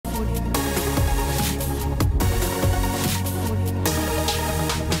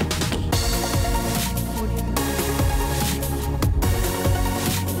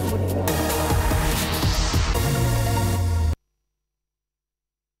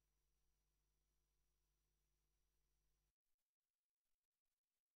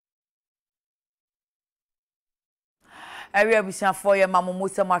area busiafo ye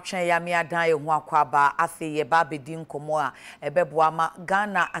mamomusa matwen ya me adan ye ho akwaba afi ye ba bedi nkomo a ebeboa ma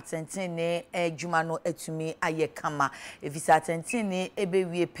Ghana atenten ne adwuma no atumi aye kama evisa atenten ne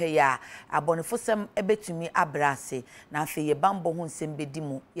ebewie pe ya abonefosem ebetumi abrase na afi ye bambo ho nsem bedi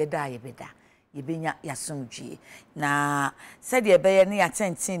mu ye da ye beda ye benya yasomdwie na said ye be ye ne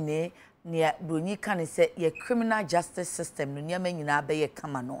atenten ne broni kan se ye criminal justice system no nyama nyina be ye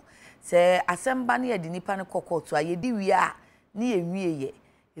kama no se asemba ne yedi nipa ne kokoto a yedi wi a ne yewie ye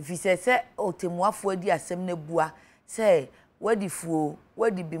efise se otemuafo adi asem na bua se wadifuo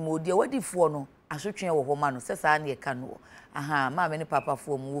wadi bimodi wadifuo no asotwe wo ho ma no se saa ne ye ka no aha ma me ne papa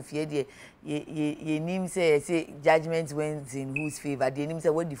fo mu wo fie de ye nim se judgment wins in whose favor de nim se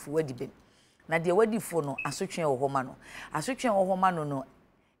wadifuo wadi bem na de wadifuo no asotwe wo ho ma no asotwe wo ho ma no no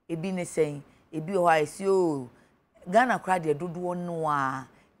ebi ne sen ebi ho aisi o Ghana kra de dodo no a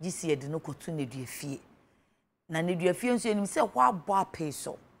gisi ye de no kotu ne duafie na ne duafie nso enim se ho abo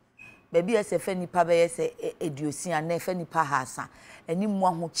apeso baby ese fa nipa be ese eduosia na fa nipa hasa ani mu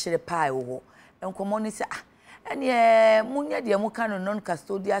aho kire pa wo enkomo ni se ene munye de mu kan non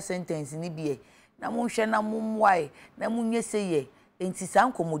custodial sentence ni bie na munhwe na mumwae na munye seye enti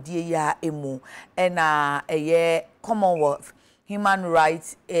san komodie ya emu na eye Commonwealth Human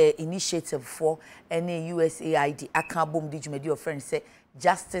Rights Initiative for any USAID akabom di jumedi of friends say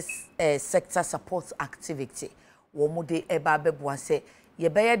Justice Sector Support Activity womude eba beboa se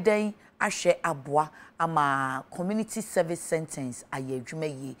yebeye den ahwe aboa ama community service sentence aye adwuma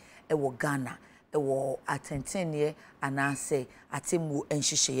yi ewo Ghana ewo atentenie anase atemu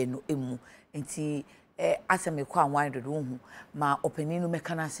enhyehyeye no emu enti aseme kwa anwan dodo hu ma openinu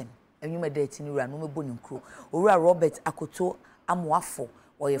mekanasem enwuma date ni wura no mebo ni nkro owura Robert Akoto Amoafo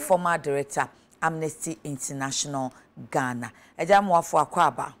or former director Amnesty International Ghana eja Amoafo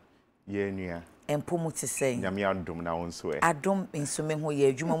akwaba ye nua empomu te say nyame adom na wonso adom nsome ho ye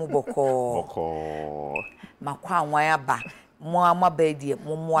adwuma mu boko makwa anwan aba mo amaba die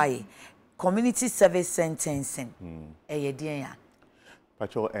mo moaye community service sentencing ye den ya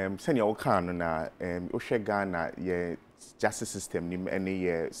pacho senior o kan no na o hwe Ghana ye justice system nim any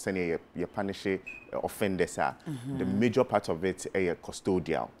ye senior ye punish offenders the major part of it is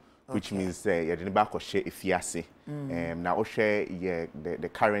custodial, which means you didn't back or share if yasi. Now o share the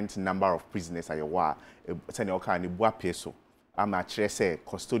current number of prisoners at your war senior can boa peso. I'm actually say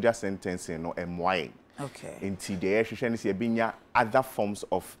custodial sentencing no MY. Okay. Into the exception is binya other forms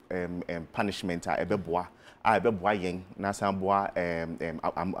of punishment are ebeboa. Ebeboa yen na samboa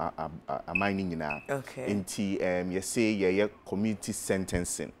mining na. Okay. Into you say ye community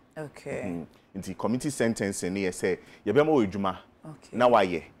sentencing. Okay. Into community sentencing you say ye be mo edwuma. Okay. Na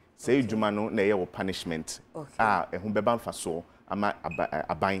waye. Say edwuma no na ye wo punishment. Okay. Ehun beba mfaso ama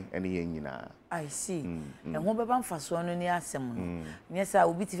aban ene ye nyina. I see. Ehun beba mfaso no ni asem no. Nyesa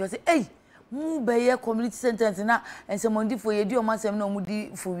obi ti say hey mu beye community sentence na ensemondi fo ye di o masem na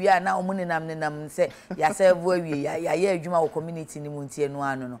omudi fo wi na omunenam se ya serve awie ya ye adwuma wo community ni mu ntie no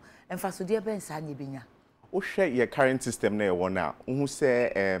ano no emfaso de be nsa nya benya o hwe ye current system na ye wona hu se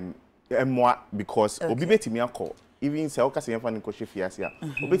emwa because obi betimi akọ even se o kase yemfa ni ko hwe fiase a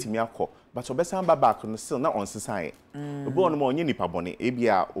obetimi akọ but obesan ba back no still na on sesan obi ono ma onye nipa bone e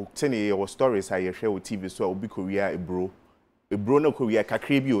bia o tene ye stories aye hwe o TV so obi korea ebro na kowie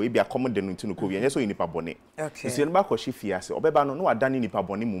kakra bi o e bia komode no ntino kowie nyeso nipa bone okay so yen ba ko hye fiase obeba no wadane nipa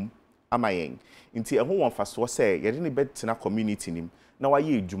bone mum amayen nti eho won faso se ye de ne betena community nim na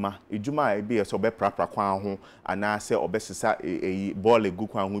waye edwuma e bi so obeprapra kwan ho ana se obesesa ball egu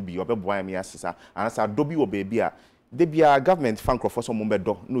kwan ho bi obeboa me asesa ana sa do bi wo bebi a de bia government fan crofo so mo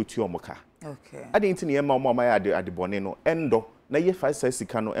bedo na otu omoka okay ade nti ne ye ma mo ma ya ade bone no endo na ye fa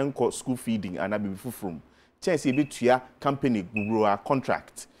sika no enko school feeding ana bi fufrum chance e betua company grow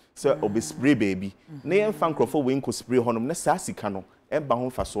contract so obi spray baby na yen fan crofo we nko spray honom na sa sika no emba ho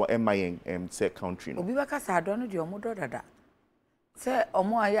faso emma yen say country no obi baka sa ado no de omodo dada se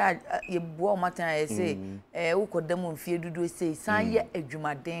omo aya ye buo matan ye say ukodam mfie dudu say san ye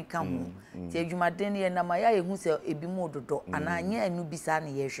adwumaden ka ho ti adwumaden ye na ma ya ye hu se ebi mu dodo ana anya anu bisa na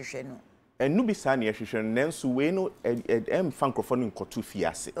ye hwehwe no enu bisa na ye hwehwe no nanso we no fan crofo no nkoto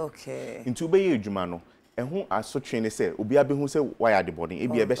fiase okay nti ube ye adwuma no ehu asotwe ne se obi abehu se wire de bone e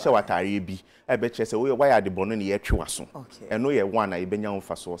bi ebe hye watare bi ebe che se we wire de bone ne ye twe waso eno ye one na ye benya ho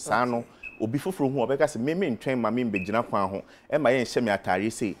faso sa no obi foforo hu obeka se meme ntwen ma me begina kwan ho e ma ye hye me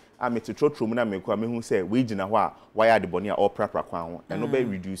atare se a metetrotro mu na mekwa mehu se we gina ho a wire de bone a oprapra kwan ho eno be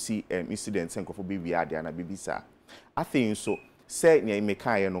reduce incidents enkofo be wi ade na bibisa afi so se nya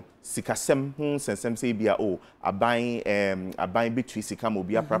imekaye no sikasem hu sensem se bia o aban betui sika ma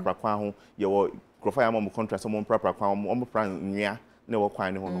obi aprapra kwan ho ye wo crofo ya mo contract mo prapra kwa mo pra nwia na wo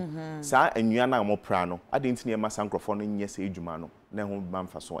kwan ne ho no saa nwia na mo pra no ade ntine ma san crofo no nye se edwuma no na ho ba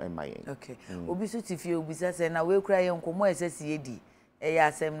mfa so ema yen okay obi so tifie obi se na we kura yen komo esesi edi ya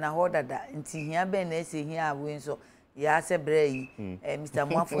asem na ho dada nti hia ben na ese hia awe nso ya se brei Mr.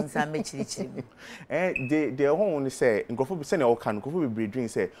 Mwafo nsa mechirichiri mu de ho ni say nkofo bi se na o kan nkofo bi bredwin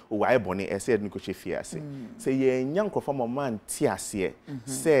say o wa ebone ese ed nkoche fie ase say ye nya nkofo man ti ase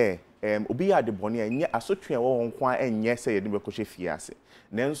say obi ya de bone anye asotwe wo nko a enye say ye de bekoche fie ase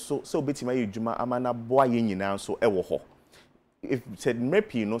nenso say obetima ye dwuma amana boa ye nyina nso ewo ho if said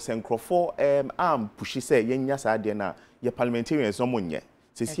mepi no say nkofo am pushi say ye nya sa de na ye parliamentarians no monye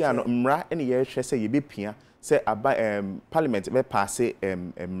sesi ano mra ene ye hwe say ye bepia say aba parliament be pass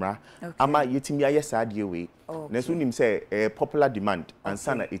mra ama yetimi aye saade we na so nim say popular demand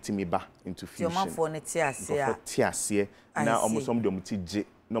ansa na etimi ba into fusion your man for ne ti ase na omosom de omti je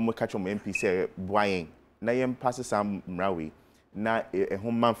na mo catch om MP say boyen na yem pass sam mra we na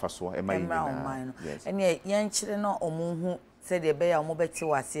ho manfa so e ma yina ene yen kire no omonhu said the bear mobeti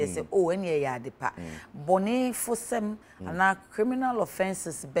was say oh any ya depa boni fosem na criminal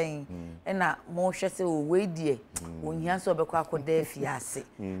offenses ben na mo hwe say o we die ohia so obekọ akoda afiase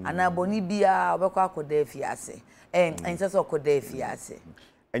ana boni bia obekọ akoda afiase ense so akoda afiase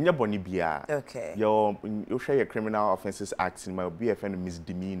enya boni bia okay you share your criminal offenses act in my BFN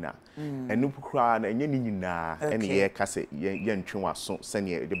misdemeanor enu pukra na enye ni nyina ene ye kase ye ntwe waso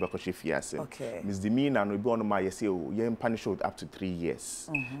sene de bekọ fiase misdemeanor no bi ono ma ye say ye punish up to 3 years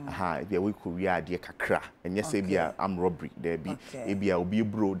aha bia we korea de kakra enye say bia am robbery there be e bia obi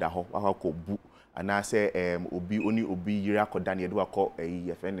bro da ho akọ bu ana say obi yira akoda na ye do akọ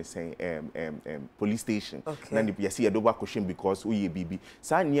ye fene say police station na ni bia say ye do akọ because uye bibi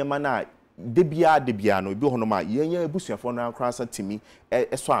sa niema na de bia no bi hono ma yenya ebusuafo no akra sa timi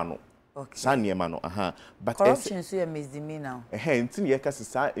eso ano sa niema no but corruption so misdemeanor ntin ye ka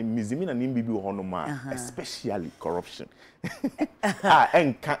sa misdemeanor ni bibi hono ma especially corruption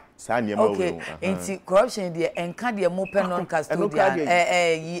enka sa niema we nti corruption de enka de mo non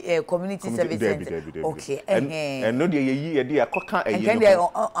custodian community service center okay no de ye de akoka enka de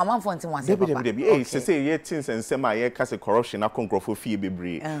amanfo ntin wase papa de say ye tin sensem a ye ka se corruption akonkrofo fie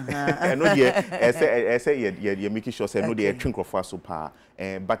bebre no de ese ye make sure say no de twinkrofo aso pa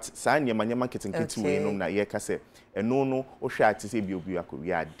but sa niema ketenketi we no na ye ka se no o hwe ati se bi obi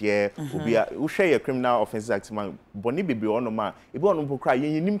akoria de obi o hwe ye criminal offenses act man boni bebre ono ma ebi ono pokra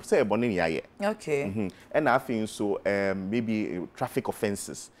ye nim say boni ni aye okay and I think so maybe traffic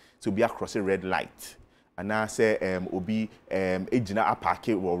offenses to be across a red light and I say obi ejina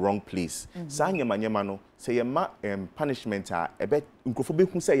apake or wrong place sa nyama no say ye ma punishment a ebe nkofo be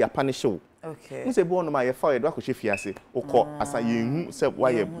hu say ya punish you okay you say bo no ma ye fa ye do akọ fiase ukọ asa ye hu say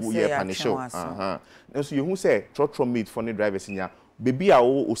why ye punish you and so you hu say trotro meet for the drivers nya baby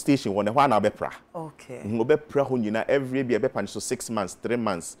o station won e hwa na bepra okay obepra ho nyina every be punish so 6 months 3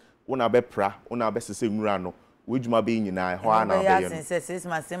 months una bepra una besese nwura no wejuma be nyina hwa na be ye no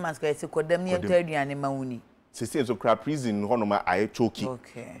 6 months ko ese kodam ni entaduane mawuni sisi so kra prison ho no ma aye choki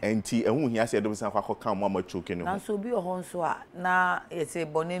enti ehu hia se do san kwa kan mo ma choki no na so bi ho nso a na yese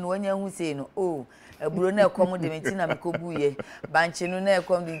bone no wanya hu sei no aburo na ekom de menti na mekobuye banche no na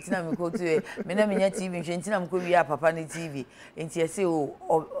ekom de menti na mekotuye me na menya TV nhwe menti na mekobuye papa ne TV enti yese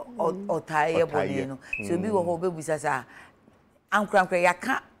o taye bone no so bi ho bebusa sa ankra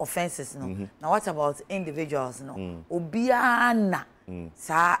yaka offenses no now what about individuals no obia na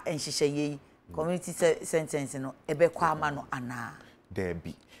sa enhyehyeye community sentence no ebe kwa ama no ana there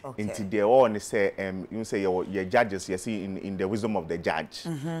be into the all say you say your judges you see in the wisdom of the judge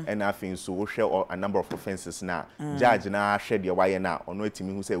and I think so we share a number of offenses now judge na share the why na ono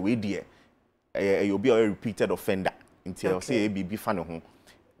etimi who say we there you be a repeated offender until say be fan ho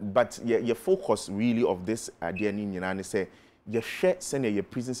but your focus really of this idea ni nyina say you share send your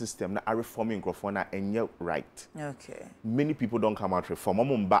prison system na reforming microphone na enye right okay many people don't come out reform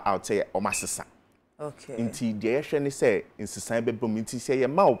omba out say omasesa okay inti de hwe ni say insisa be bom inti say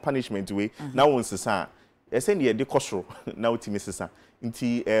ma punishment we na won sisa e say ne de kosoro na otimi sisa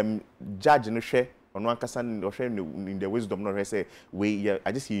inti judge no hwe ono ankasa no hwe in the wisdom no say we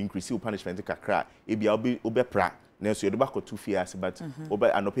I just increase punishment kakra e bia obepra na so ye do ba ko 2 years but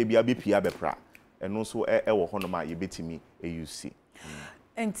obe anope bia be pia bepra eno so wo hono ma ye betimi use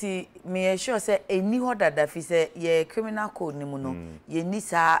enti me sure say eni ho dada fi say ye criminal code ni mu no ye ni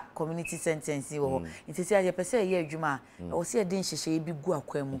sa community sentence wo enti say ye pese ye adwuma o se de nhyehyeye bi gu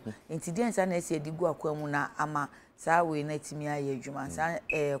akwa mu enti de nsa na ese de gu akwa mu na ama sa we na timi aye adwuma sa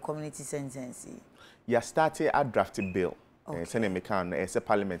community sentence ya started a drafted bill Sene mekan e se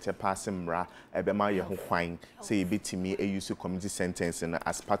parliament e pass mra e be ma ye ho kwan say e betimi e use community sentence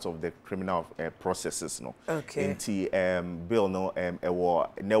as part of the criminal processes no. Nti bill no e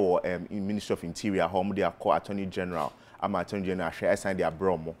wo Ministry of Interior home they call Attorney General ama Attorney General share assign their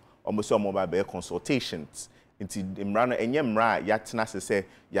bromo almost some mobile be consultations. Nti mra no enye mra yatena se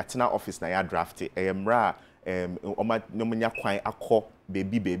yatena office na ya draft e mra oma no munya kwan akọ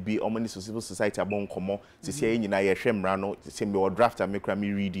baby omani civil society abon komo sisi ye nyina ye hwe mra no se me draft me kra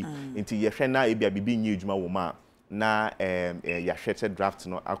me ready nti ye hwe na e bia bibi nye adwuma wo ma na ya hwete draft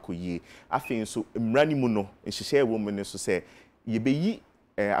no akoyie afin so mra ni mu no nhihye wo mu ne so se ye beyi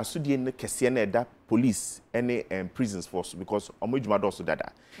asudie ne kese na eda police any prisons force because omo adwuma do so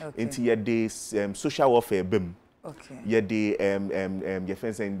dada nti ye de social welfare bem. Yeah, the your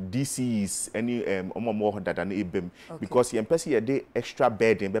friends and DCs any more data na ebem because your person yeah the extra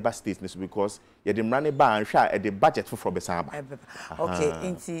burden beba states because yeah the money bar and share the budget for besamba. Okay,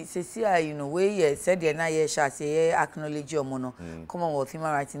 inti sesia you know we said na ye share say acknowledge your mono Commonwealth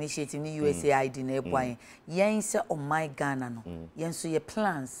Human Rights Initiative ni USAID na ebwan yen say on my Ghana no yen so your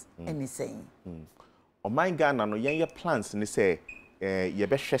plans any saying on my Ghana no yen your plans ni say ye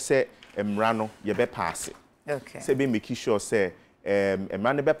be hwe say emra no ye be pass. Okay. Say be make sure say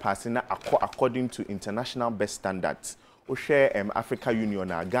man be passing according to international best standards. O share Africa Union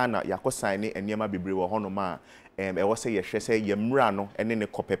na Ghana yako sign enema bebre wo hono ma e wo say ye hwe say ye mra no ene ne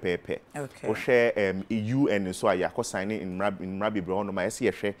kopepepe. Okay. O share UN so yako sign in mra bebre hono ma say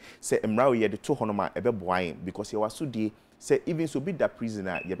ye hwe say mra ye de to hono ma e be boain because ye waso die say even so be that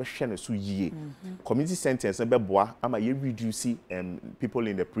prisoner ye be hwe no so yie. Community sentence be boa ama ye reduce people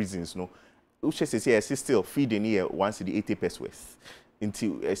in the prisons no. Uche say still feeding here once the 80 pesos worth.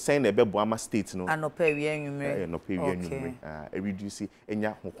 Until saying a bebo state no. And no pay we annumerate. No pay we annumerate. Reduce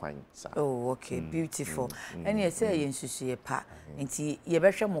enya ho kwan sa. Oh, okay, beautiful. And you say yen susu pa. Nti ye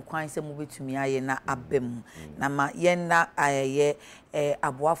behwe mo kwan se mo betumi aye na abem. Na ma yen na aye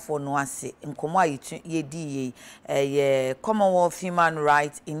aboafo no ase. Nkomo ayetu ye di ye Commonwealth Human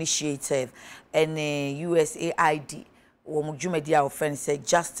Rights Initiative and USAID. Womu jumedi a often say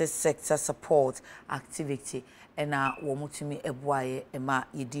justice sector support activity ena womu tumi ebuaye ema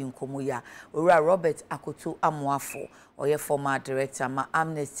yedi nkomo ya owura Robert Akoto Amoafo oye former director ma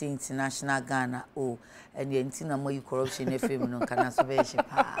Amnesty International Ghana o ene enti na mo corruption FM no kana so be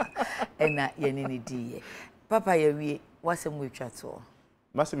pa ena ye ni diye papa ye wie wasem we twato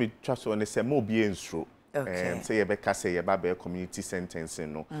masem twato ne se mo bie nsuro. Say ye be say ye ba be community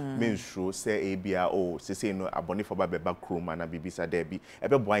sentencing no men sure say ebia o say no abone for ba be ba kroma na bibisa there bi e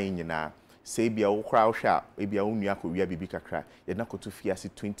be boan nyina say ebia wo kra wo hwa ebia wo nua akowia bibi kakra ye na koto fiase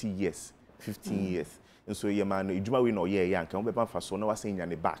 20 years 15 years nso ye ma no edwuma we no ye ya nka wo be ba fa so na wase nya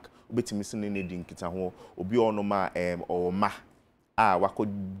ne back obetimi sin ne di nkita ho obi ono ma o ma wako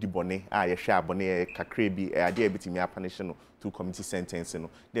dibone ye hwa abone kakra bi ade ebetimi apanish no through community sentencing no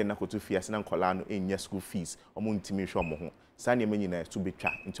then na koto fiase na nkola no enya school fees omo ntimi hwe omo ho sa ne manyi na to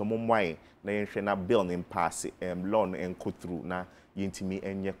betwa nti omo mwan na ye hwe na bill ne pass law no enko through na ye ntimi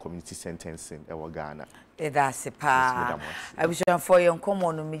enye community sentencing e wo Ghana that's pa abushan for your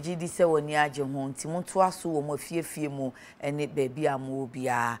common no migidi se woni age ho nti monto aso wo mo fiefie mu ene baabi amu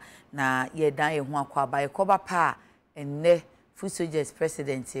bia na ye dan ye ho akwaba ye koba pa enne Food Soldiers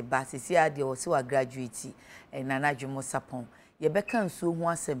President Basisi ade o se wa graduate Nana Dwemo Sapon ye beka nsuo ho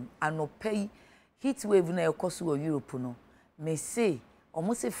asem anopai heat wave na ekoso wo Europe no me say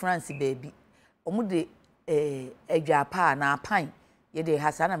omo se France baby omo de adwapa na apan ye de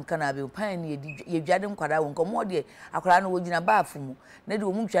hasana mkana be pan ne ye dwade nkwada won komo de akwara no wogina baafu mu na de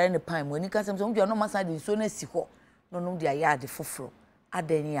omo tware ne pan mu ani kasem so omo dwa no masa de nsuo na si ho no no de ayade foforo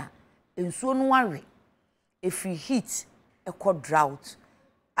adani a nsuo no wawe efi heat eko drought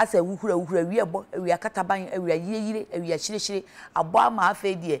asa wuhura wiebo wi akataban wi ayire wi ahyirehire abo ama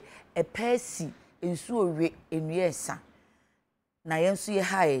afa die epesi nsuo we enue esa na yensu ye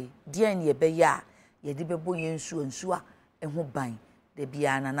hae die ne ye be ya ye de bebo yensu a eho ban de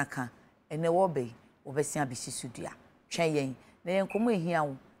bia na naka ene wo be wo besia bisisudua twen yen na yen komo ehia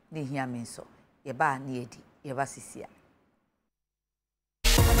wo ne ehia menso ye ba na ye di ye ba sisia